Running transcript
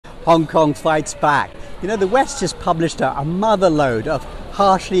Hong Kong fights back. You know, the West just published a motherload of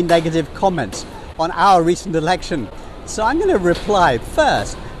harshly negative comments on our recent election. So I'm going to reply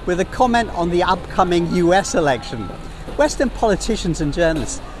first with a comment on the upcoming US election. Western politicians and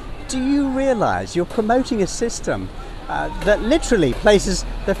journalists, do you realize you're promoting a system that literally places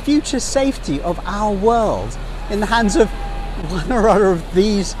the future safety of our world in the hands of one or other of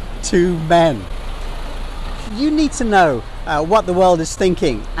these two men? You need to know what the world is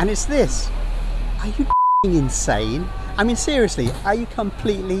thinking, and it's this: are you insane? I mean, seriously, are you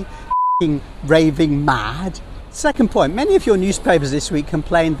completely raving mad? Second point, many of your newspapers this week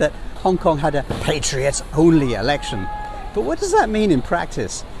complained that Hong Kong had a patriots-only election. But what does that mean in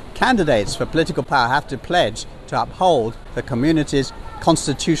practice? Candidates for political power have to pledge to uphold the community's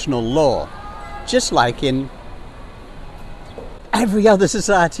constitutional law, just like in every other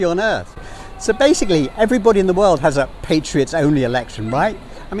society on earth. So basically, everybody in the world has a patriots-only election, right?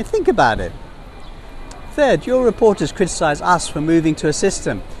 I mean, think about it. Third, your reporters criticise us for moving to a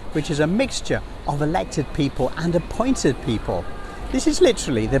system which is a mixture of elected people and appointed people. This is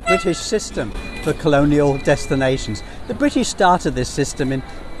literally the British system for colonial destinations. The British started this system in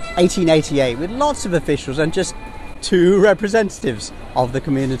 1888 with lots of officials and just 2 representatives of the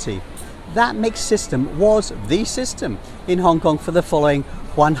community. That mixed system was the system in Hong Kong for the following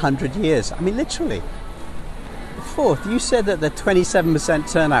 100 years. I mean, literally. Fourth, you said that the 27%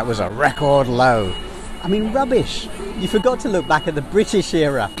 turnout was a record low. I mean, rubbish. You forgot to look back at the British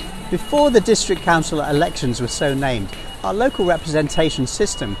era. Before the district council elections were so named, our local representation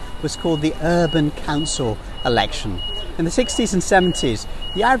system was called the urban council election. In the 60s and 70s,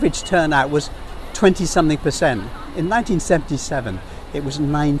 the average turnout was 20-something%. In 1977, it was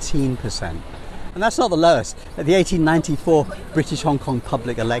 19%. And that's not the lowest. At the 1894 British Hong Kong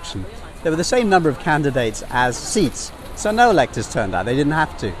public election, there were the same number of candidates as seats, so no electors turned out, they didn't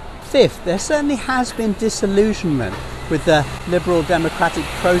have to. Fifth, there certainly has been disillusionment with the liberal democratic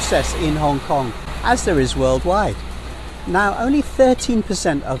process in Hong Kong, as there is worldwide. Now, only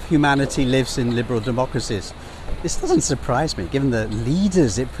 13% of humanity lives in liberal democracies. This doesn't surprise me, given the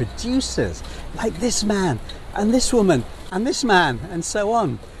leaders it produces, like this man, and this woman, and this man, and so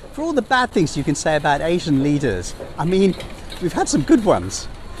on. For all the bad things you can say about Asian leaders, I mean, we've had some good ones.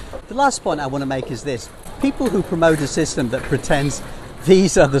 The last point I want to make is this: people who promote a system that pretends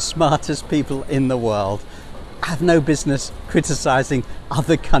these are the smartest people in the world have no business criticising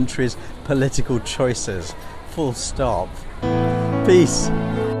other countries' political choices. Full stop. Peace.